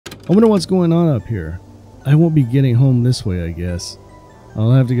I wonder what's going on up here. I won't be getting home this way, I guess.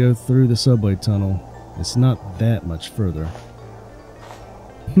 I'll have to go through the subway tunnel. It's not that much further.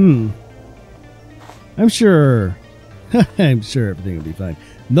 I'm sure everything will be fine.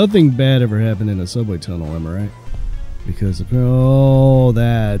 Nothing bad ever happened in a subway tunnel, am I right? Because, oh,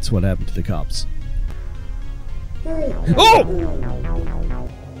 that's what happened to the cops. Oh!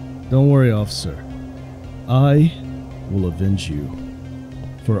 Don't worry, officer. I will avenge you.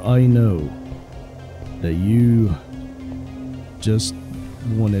 For I know that you just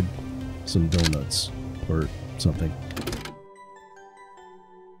wanted some donuts or something.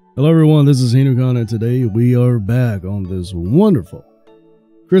 Hello everyone, this is Hinukan, and today we are back on this wonderful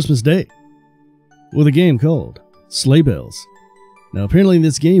Christmas day with a game called Sleigh Bells. Now apparently in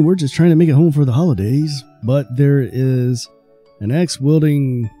this game we're just trying to make it home for the holidays, but there is an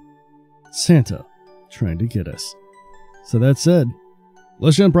axe-wielding Santa trying to get us. So that said,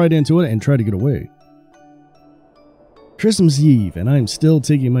 let's jump right into it and try to get away. Christmas Eve, and I'm still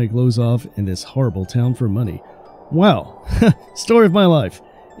taking my clothes off in this horrible town for money. Wow, story of my life.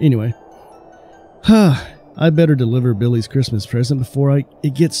 Anyway, I better deliver Billy's Christmas present before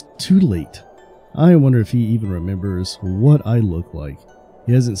it gets too late. I wonder if he even remembers what I look like.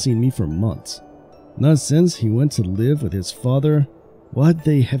 He hasn't seen me for months. Not since he went to live with his father. Why'd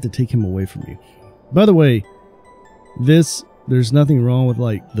they have to take him away from me? By the way, there's nothing wrong with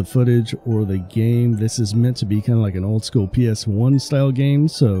like the footage or the game. This is meant to be kind of like an old school PS1 style game,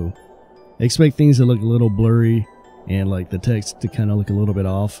 so expect things to look a little blurry and like the text to kind of look a little bit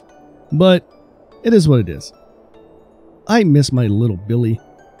off. But it is what it is. I miss my little Billy.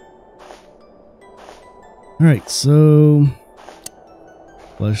 Alright, so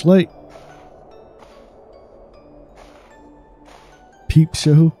flashlight. Peep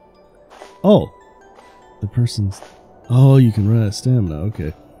show. Oh, the person's... Oh, you can run out of stamina.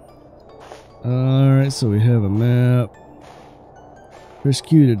 Okay. Alright, so we have a map. Press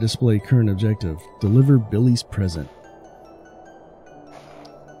Q to display current objective. Deliver Billy's present.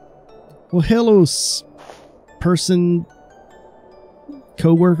 Well, hello, person,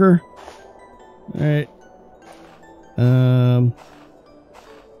 co-worker. Alright.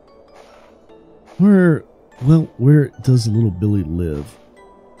 Where does little Billy live?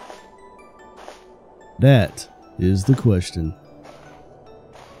 That is the question.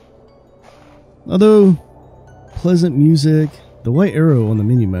 Although, pleasant music, the white arrow on the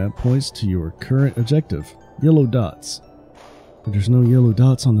minimap points to your current objective, yellow dots. But there's no yellow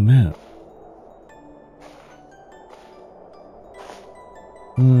dots on the map.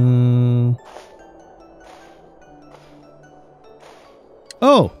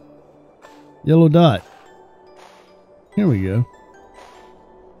 Oh! Yellow dot. Here we go.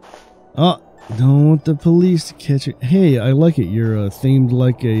 Oh, don't want the police to catch it. Hey, I like it. You're themed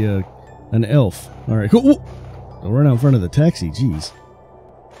like an elf. Alright, cool. Don't run out in front of the taxi, jeez.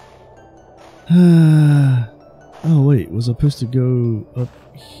 Oh wait, was I supposed to go up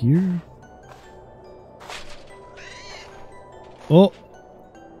here? Oh!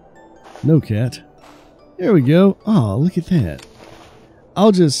 No cat. There we go. Oh, look at that.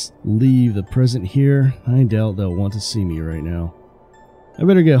 I'll just leave the present here. I doubt they'll want to see me right now. I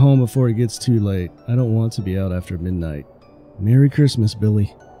better get home before it gets too late. I don't want to be out after midnight. Merry Christmas,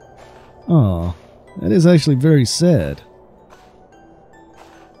 Billy. Aw, that is actually very sad.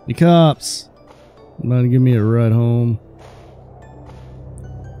 The cops. About to give me a ride home.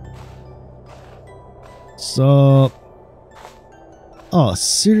 Sup? Aw,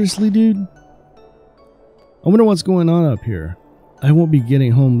 seriously, dude? I wonder what's going on up here. I won't be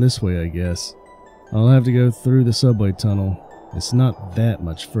getting home this way, I guess. I'll have to go through the subway tunnel. It's not that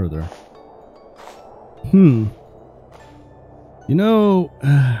much further. You know,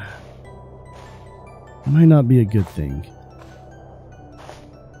 might not be a good thing.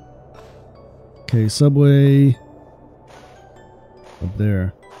 Okay, subway up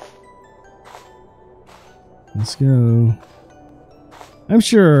there. Let's go. I'm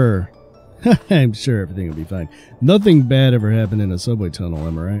sure everything will be fine. Nothing bad ever happened in a subway tunnel,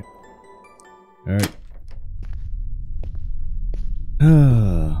 am I right? Alright.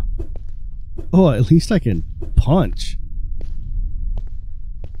 Oh, at least I can punch.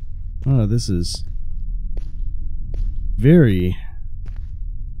 Oh, this is very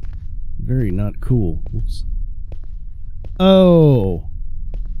not cool. Oops. Oh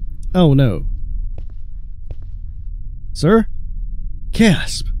no. Sir?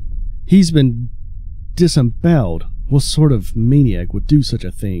 Gasp! He's been disemboweled. What sort of maniac would do such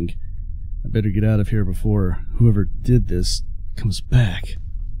a thing? I better get out of here before whoever did this comes back.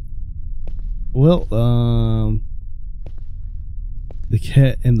 Well, The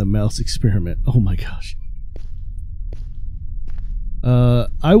cat and the mouse experiment. Oh my gosh.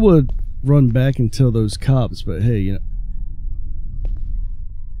 I would run back and tell those cops, but hey, you know.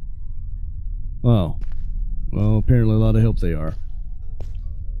 Oh. Well, apparently a lot of help they are.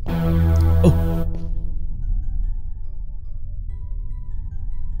 Oh.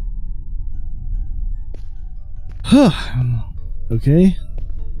 Huh. Okay.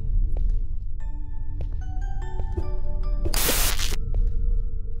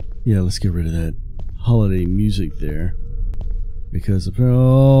 Yeah, let's get rid of that holiday music there. Because,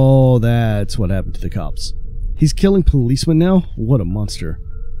 oh, that's what happened to the cops. He's killing policemen now? What a monster.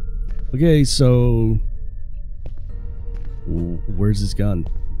 Okay, so... where's his gun?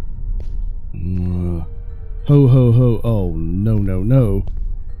 Ho, ho, ho. Oh, no, no, no.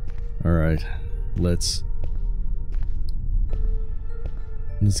 Alright, let's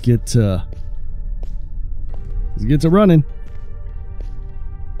get to running.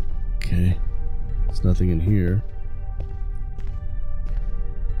 Okay, there's nothing in here.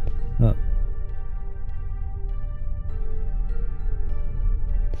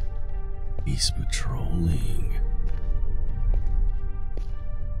 He's patrolling.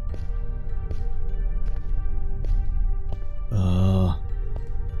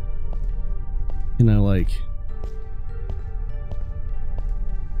 Can I like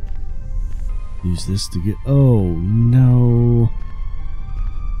use this to get... oh no.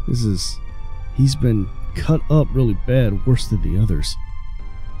 He's been cut up really bad, worse than the others.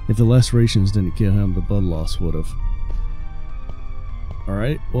 If the lacerations didn't kill him, the blood loss would have.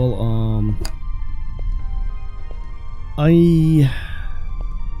 Alright, well, I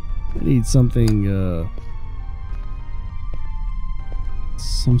need something,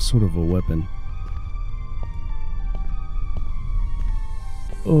 some sort of a weapon.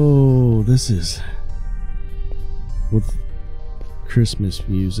 Oh, this is... with Christmas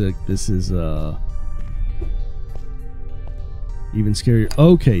music, this is, even scarier.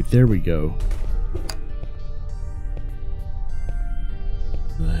 Okay, there we go.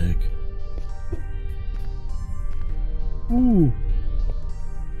 The heck? Ooh.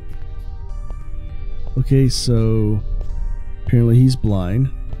 Okay, so apparently he's blind.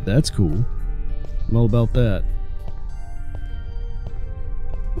 That's cool. I'm all about that.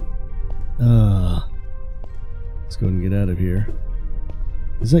 Let's go and get out of here.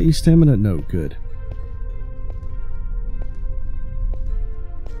 Is that your stamina? No, good.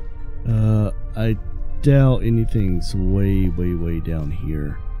 I doubt anything's way down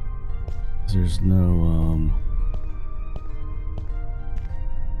here. There's no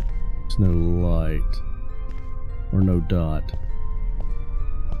light or no dot.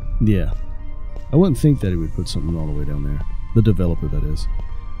 Yeah, I wouldn't think that he would put something all the way down there. The developer, that is.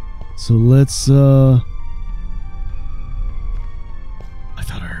 So let's I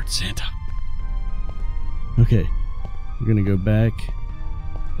thought I heard Santa. Okay, we're gonna go back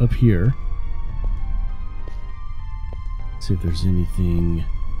up here. See if there's anything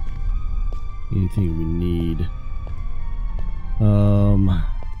we need.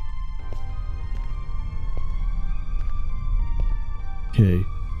 Okay,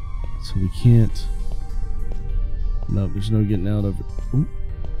 so we can't. No, there's no getting out of it. Ooh.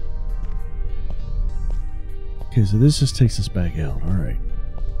 Okay, so this just takes us back out. All right.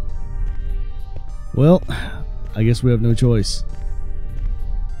 Well, I guess we have no choice.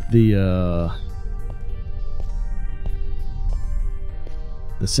 The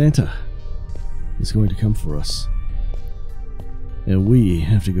Santa is going to come for us, and we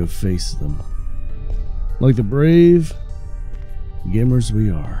have to go face them like the brave gamers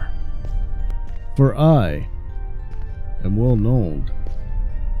we are. For I am well known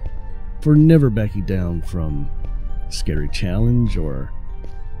for never backing down from a scary challenge or,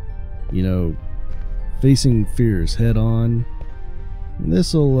 you know, facing fears head on. And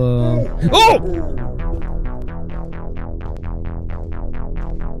this'll oh!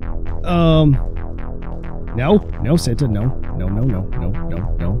 No, Santa, no.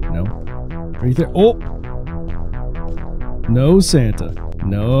 Are you there? Oh! No, Santa.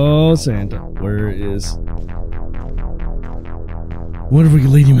 No, Santa. Where is... what if we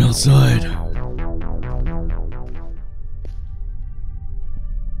can lead him outside?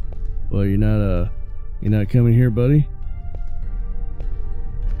 Well, you're not coming here, buddy?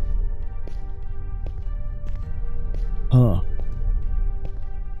 Huh.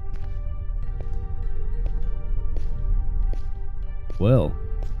 Well,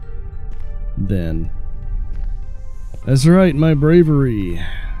 then, that's right, my bravery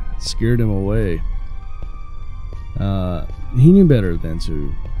scared him away. He knew better than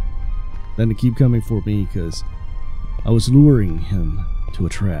to keep coming for me, because I was luring him to a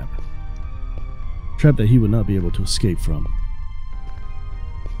trap. Trap that he would not be able to escape from.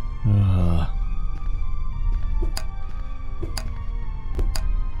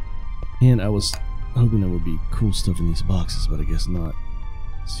 And I was hoping there would be cool stuff in these boxes, but I guess not.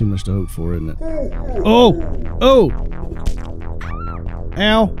 It's too much to hope for, isn't it? Oh! Oh!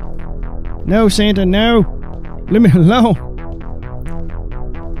 Ow! No, Santa, no! Leave me alone!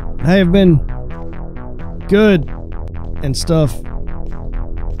 I have been good and stuff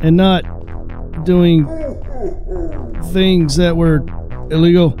and not doing things that were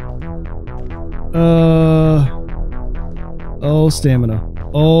illegal. Oh, stamina.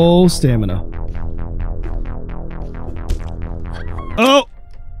 Oh, stamina. Oh!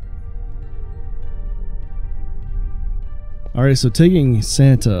 Alright, so taking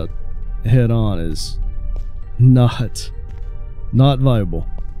Santa head on is not viable.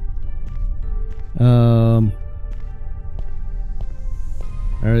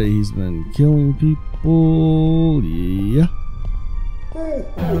 Alright, he's been killing people. Yeah.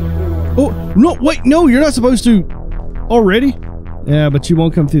 Oh, no, wait, no, you're not supposed to. Already? Yeah, but you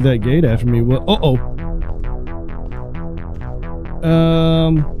won't come through that gate after me. Well, uh-oh.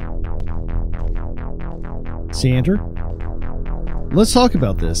 Santa? Let's talk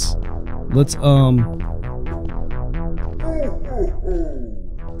about this. Let's,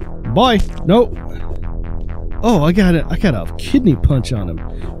 Bye. Nope. Oh, I got a kidney punch on him.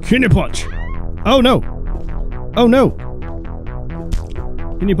 Kidney punch. Oh, no. Oh, no.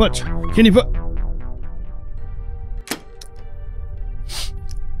 Kidney punch. Kidney punch.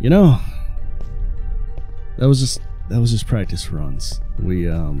 You know, that was just practice runs.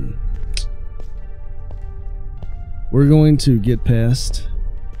 We're going to get past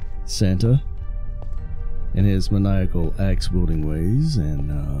Santa and his maniacal axe wielding ways,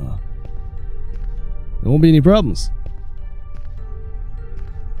 and there won't be any problems.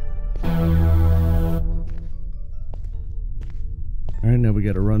 Alright, now we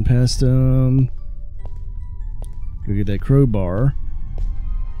gotta run past go get that crowbar.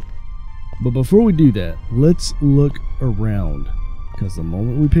 But before we do that, let's look around, because the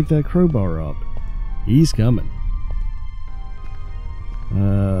moment we pick that crowbar up, he's coming.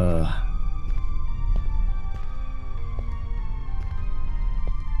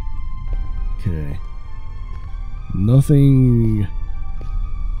 Okay. Nothing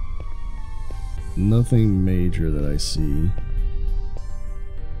major that I see.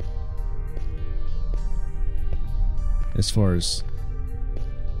 As far as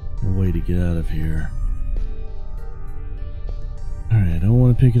a way to get out of here. Alright, I don't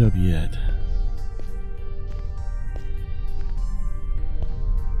want to pick it up yet.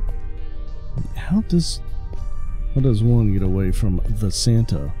 How does one get away from the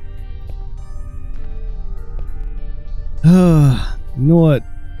Santa? You know what?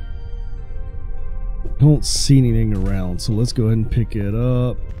 Don't see anything around, so let's go ahead and pick it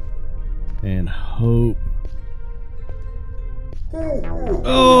up and hope.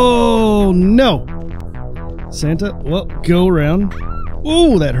 Oh no! Santa, well, go around.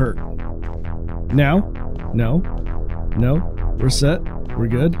 Oh, that hurt. Now, no, we're set. We're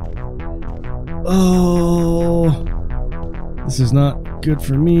good. Oh, this is not good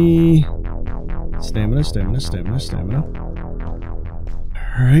for me. Stamina.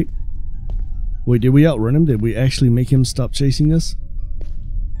 Alright. Wait, did we outrun him? Did we actually make him stop chasing us?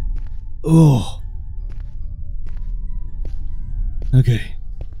 Oh. Okay.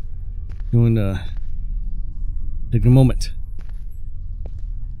 Going to take a moment.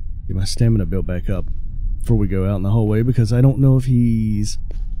 Get my stamina built back up before we go out in the hallway, because I don't know if he's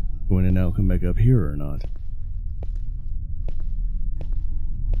going to now come back up here or not.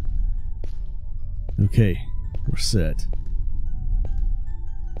 Okay, we're set.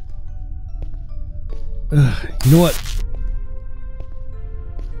 You know what?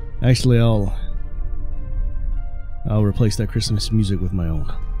 Actually, I'll replace that Christmas music with my own.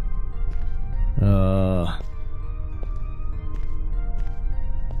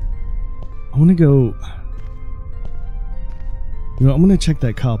 I want to go. You know, I'm gonna check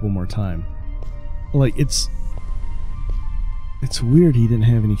that cop one more time. Like, it's weird he didn't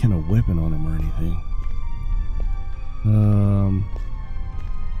have any kind of weapon on him or anything.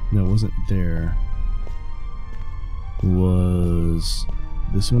 No, it wasn't there. Was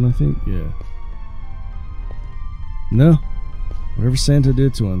this one, I think? Yeah. No. Whatever Santa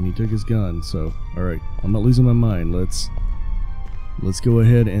did to him, he took his gun. So, all right, I'm not losing my mind. Let's go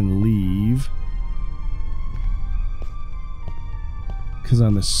ahead and leave, because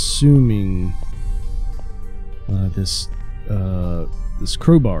I'm assuming this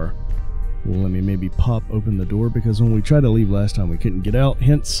crowbar will let me maybe pop open the door, because when we tried to leave last time we couldn't get out,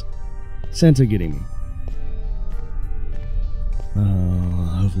 hence Santa getting me.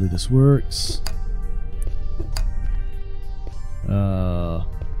 Hopefully this works.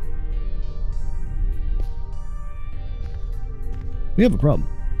 We have a problem.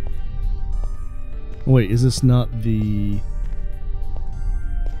 Wait, is this not the...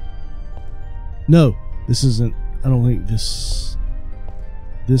 No, this isn't... I don't think this...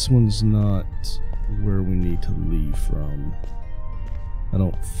 This one's not where we need to leave from. I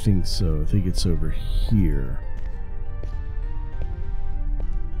don't think so. I think it's over here.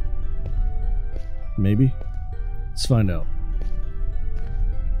 Maybe? Let's find out.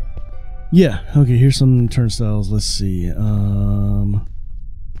 Yeah, okay, here's some turnstiles. Let's see.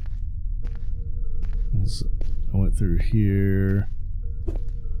 I went through here.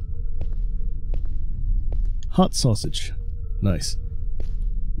 Hot sausage. Nice.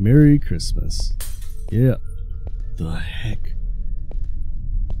 Merry Christmas. Yeah. The heck.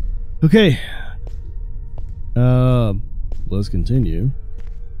 Okay. Let's continue.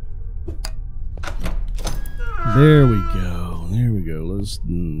 There we go. There we go. Let's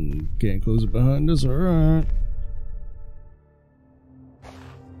can't close it behind us. All right.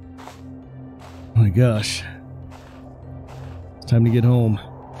 Oh my gosh. It's time to get home.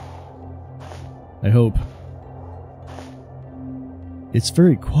 I hope. It's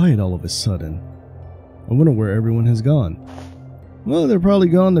very quiet all of a sudden. I wonder where everyone has gone. Well, they're probably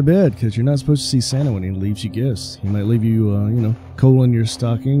gone to bed, because you're not supposed to see Santa when he leaves you gifts. He might leave you, you know, coal in your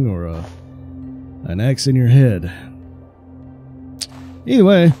stocking or an axe in your head. Either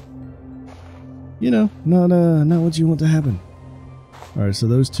way, you know, not what you want to happen. Alright, so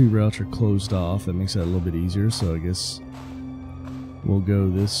those two routes are closed off. That makes that a little bit easier, so I guess we'll go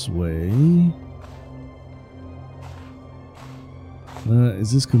this way.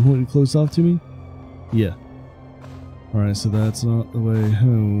 Is this completely closed off to me? Yeah. Alright, so that's not the way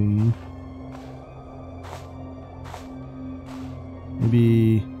home.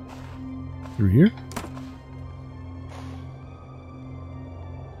 Maybe through here?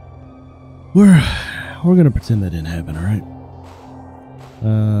 We're gonna pretend that didn't happen, alright?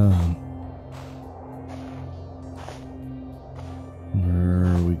 Where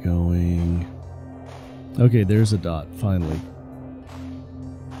are we going? Okay, there's a dot, finally.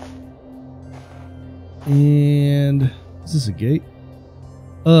 And is this a gate?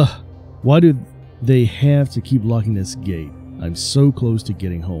 Why do they have to keep locking this gate? I'm so close to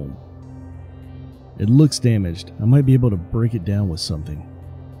getting home. It looks damaged. I might be able to break it down with something.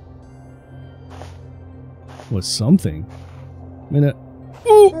 With something? Minute.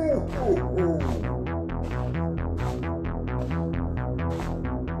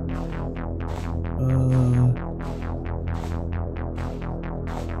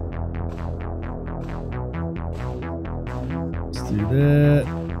 Let's do that.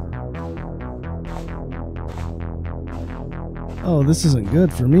 Oh, this isn't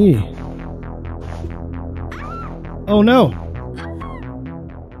good for me. Oh no!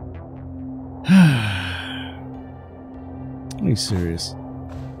 Are you serious?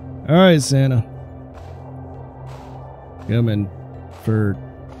 Alright, Santa. Coming for...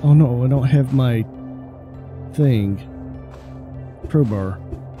 Oh no, I don't have my thing. Crowbar.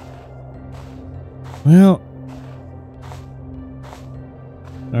 Well...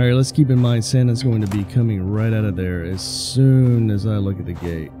 Alright, let's keep in mind Santa's going to be coming right out of there as soon as I look at the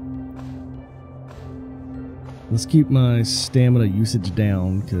gate. Let's keep my stamina usage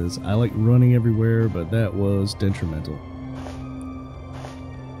down, because I like running everywhere, but that was detrimental.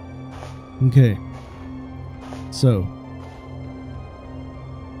 Okay. So.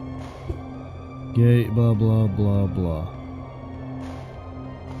 Gate, blah, blah, blah, blah.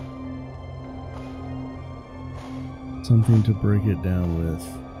 Something to break it down with.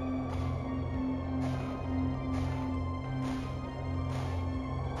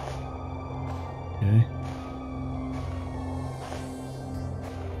 Okay.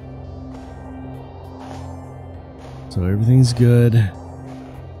 So everything's good.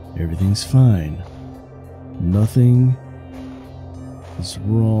 Everything's fine. Nothing is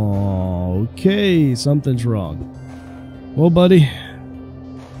wrong. Okay, something's wrong. Well, buddy,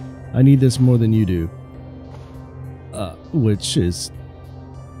 I need this more than you do. Which is...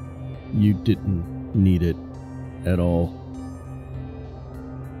 You didn't need it at all.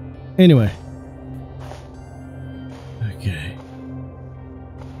 Anyway. Okay.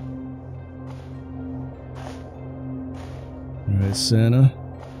 Alright, Santa.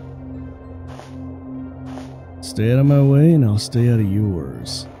 Stay out of my way and I'll stay out of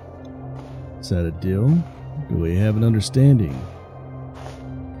yours. Is that a deal? Do we have an understanding?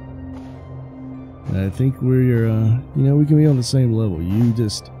 I think we're, we can be on the same level. You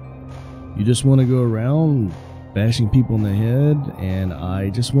just want to go around bashing people in the head, and I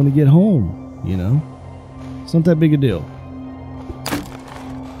just want to get home, you know? It's not that big a deal.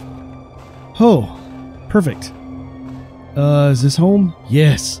 Oh, perfect. Is this home?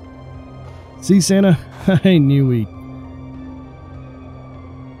 Yes. See, Santa? I knew we...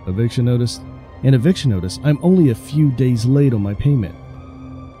 Eviction notice? An eviction notice. I'm only a few days late on my payment.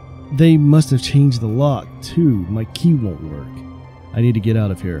 They must have changed the lock, too. My key won't work. I need to get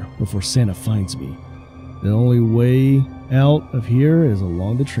out of here before Santa finds me. The only way out of here is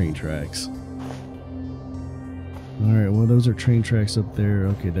along the train tracks. Alright, well, those are train tracks up there.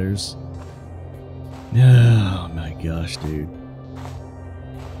 Okay, there's... Oh my gosh, dude.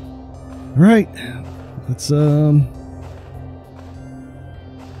 Alright, let's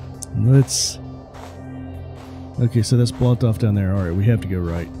okay, so that's blocked off down there. Alright, we have to go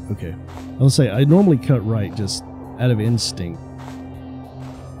right. Okay. I'll say, I normally cut right just out of instinct.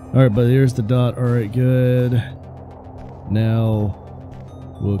 Alright, but here's the dot. Alright, good. Now,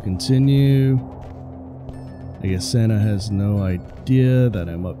 we'll continue. I guess Santa has no idea that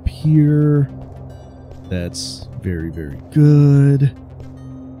I'm up here. That's very, very good.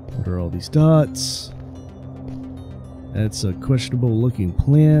 What are all these dots? That's a questionable looking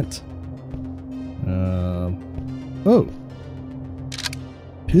plant. Oh.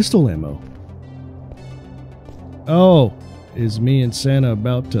 Pistol ammo. Oh. Is me and Santa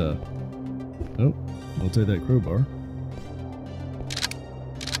about to... Oh. I'll take that crowbar.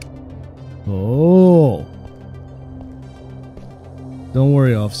 Oh. Don't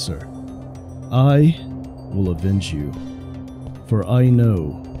worry, officer. I will avenge you. For I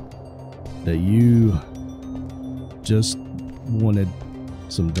know that you just wanted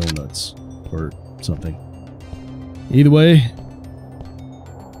some donuts or something. Either way,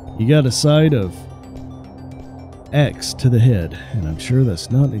 you got a side of X to the head, and I'm sure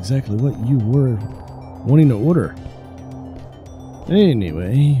that's not exactly what you were wanting to order.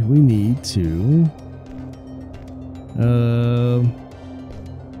 Anyway, we need to...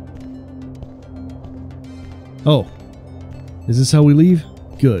 Oh. Is this how we leave?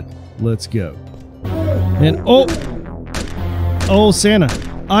 Good. Let's go. And oh! Oh, Santa.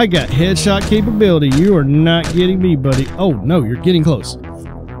 I got headshot capability. You are not getting me, buddy. Oh, no, you're getting close.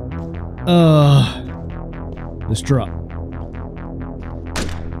 Let's drop.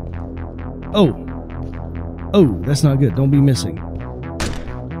 Oh. Oh, that's not good. Don't be missing.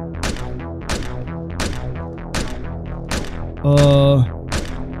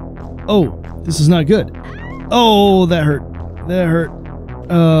 Oh, this is not good. Oh, that hurt. That hurt.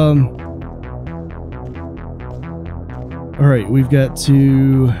 Alright, we've got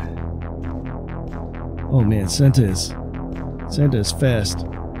to... Oh man, Santa is fast.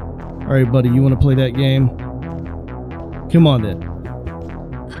 Alright, buddy, you want to play that game? Come on then.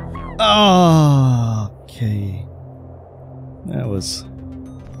 Okay. That was...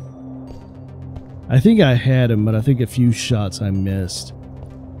 I think I had him, but I think a few shots I missed.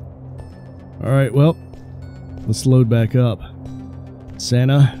 Alright, well, let's load back up.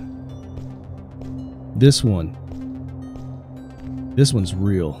 Santa. This one's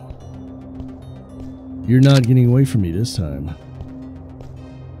real. You're not getting away from me this time.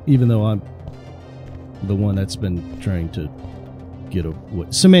 Even though I'm the one that's been trying to get away.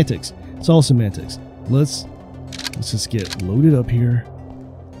 Semantics. It's all semantics. Let's just get loaded up here.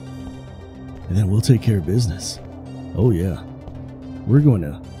 And then we'll take care of business. Oh yeah. We're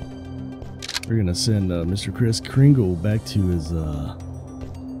gonna send Mr. Kris Kringle back to his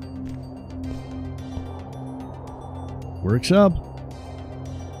workshop.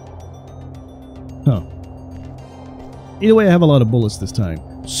 Huh. Either way, I have a lot of bullets this time.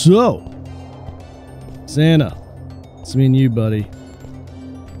 So, Santa, it's me and you, buddy.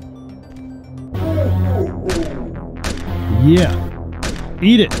 Yeah.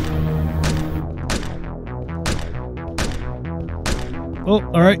 Eat it. Oh,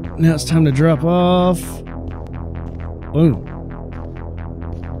 alright. Now it's time to drop off. Boom.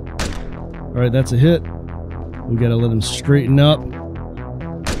 Alright, that's a hit. We gotta let him straighten up.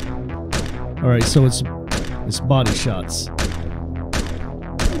 Alright, so it's body shots.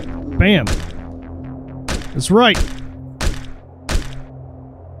 Bam! That's right!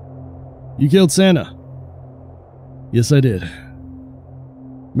 You killed Santa. Yes, I did.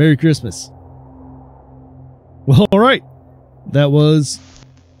 Merry Christmas. Well, alright. That was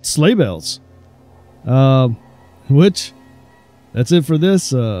Sleigh Bells. Which, that's it for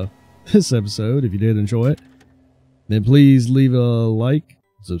this episode. If you did enjoy it, then please leave a like,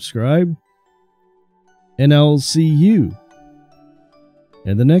 subscribe, and I'll see you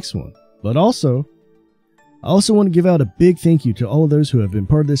in the next one. But also, I also want to give out a big thank you to all of those who have been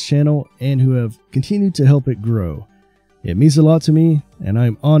part of this channel and who have continued to help it grow. It means a lot to me, and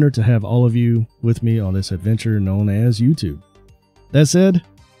I'm honored to have all of you with me on this adventure known as YouTube. That said,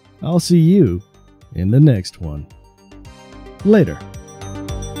 I'll see you in the next one. Later.